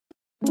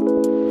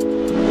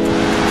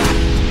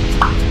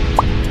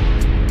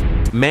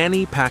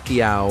Manny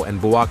Pacquiao and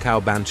Buakaw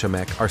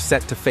Banchamek are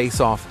set to face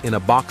off in a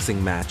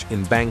boxing match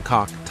in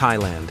Bangkok,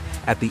 Thailand,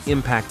 at the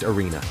Impact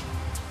Arena.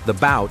 The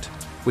bout,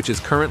 which is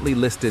currently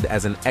listed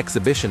as an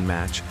exhibition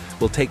match,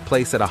 will take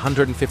place at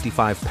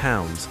 155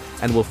 pounds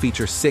and will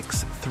feature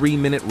 6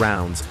 3-minute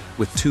rounds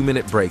with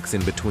 2-minute breaks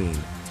in between.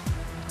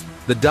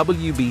 The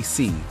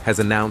WBC has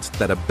announced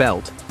that a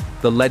belt,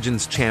 the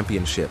Legends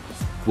Championship,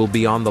 will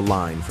be on the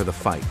line for the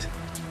fight.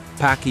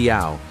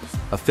 Pacquiao,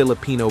 a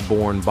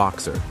Filipino-born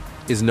boxer,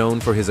 is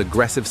known for his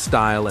aggressive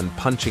style and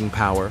punching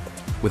power,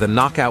 with a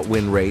knockout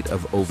win rate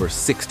of over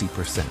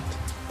 60%.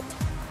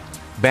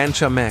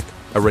 Banchamek,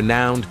 a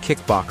renowned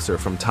kickboxer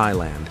from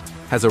Thailand,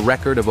 has a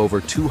record of over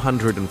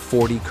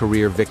 240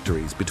 career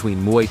victories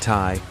between Muay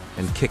Thai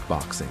and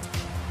kickboxing.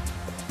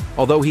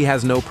 Although he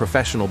has no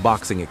professional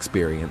boxing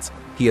experience,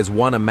 he has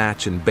won a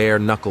match in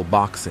bare-knuckle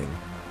boxing,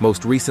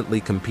 most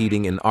recently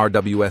competing in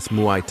RWS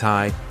Muay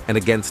Thai and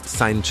against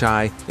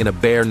Sainchai in a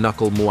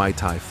bare-knuckle Muay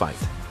Thai fight.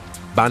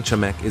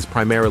 Banchamek is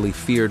primarily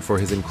feared for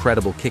his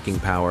incredible kicking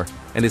power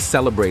and is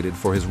celebrated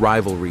for his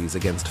rivalries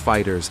against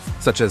fighters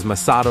such as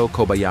Masato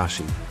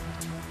Kobayashi.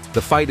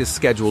 The fight is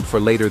scheduled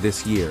for later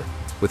this year,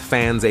 with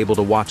fans able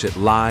to watch it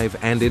live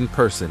and in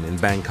person in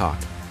Bangkok.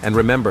 And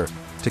remember,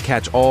 to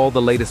catch all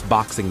the latest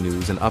boxing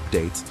news and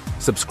updates,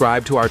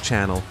 subscribe to our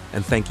channel,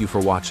 and thank you for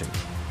watching.